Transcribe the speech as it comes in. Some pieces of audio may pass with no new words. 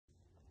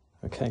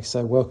Okay,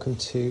 so welcome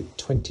to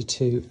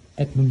 22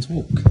 Edmonds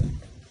Walk.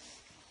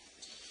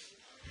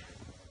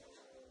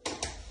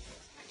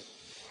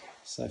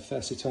 So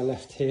firstly to our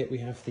left here we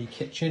have the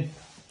kitchen.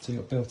 So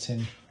you've got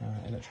built-in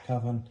electric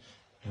oven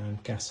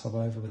and gas hob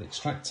over with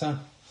extractor,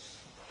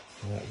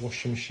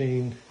 washing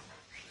machine,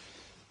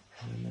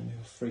 and then we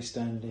have a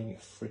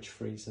freestanding fridge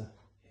freezer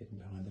hidden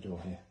behind the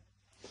door here.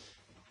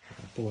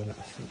 Boiler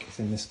I think is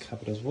in this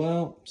cupboard as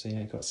well. So yeah,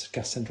 you've got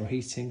gas central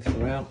heating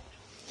throughout.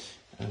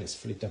 And it's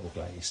fully double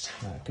glazed.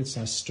 Good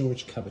sized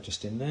storage cupboard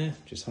just in there,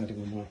 just hiding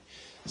all my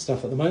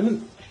stuff at the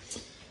moment.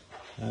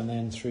 And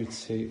then through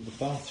to the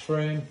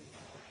bathroom.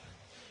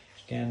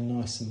 Again,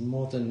 nice and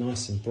modern,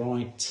 nice and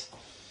bright.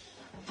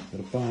 Got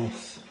a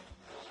bath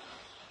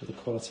with a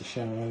quality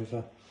shower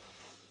over.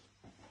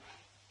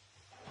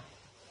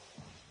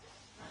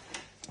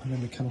 And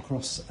then we come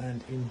across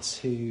and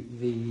into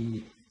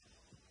the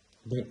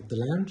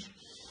lounge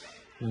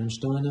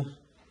diner.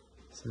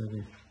 So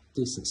a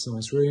decent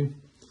sized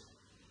room.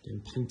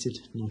 Again, painted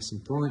nice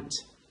and bright,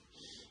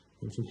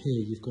 and from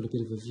here you've got a bit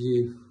of a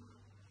view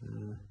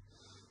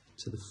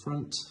to the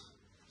front,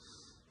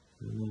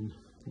 and then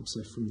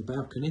also from the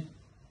balcony,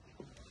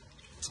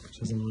 which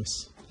has a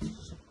nice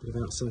bit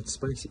of outside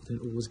space you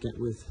don't always get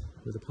with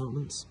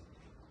apartments.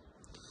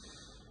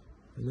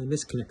 And then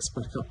this connects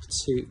back up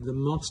to the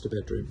master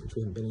bedroom, which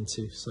we haven't been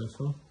into so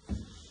far.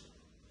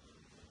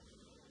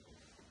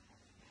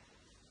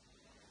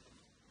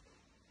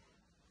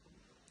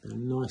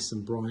 And nice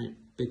and bright,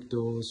 big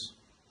doors,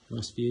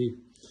 nice view.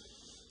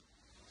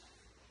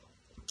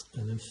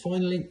 And then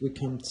finally we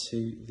come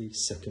to the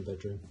second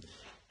bedroom.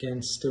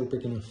 Again, still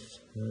big enough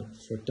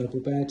for a double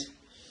bed.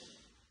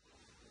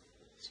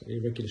 It's got an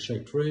irregular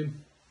shaped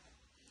room.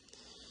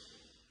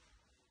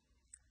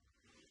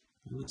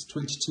 And that's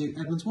 22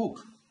 Edmonds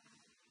Walk.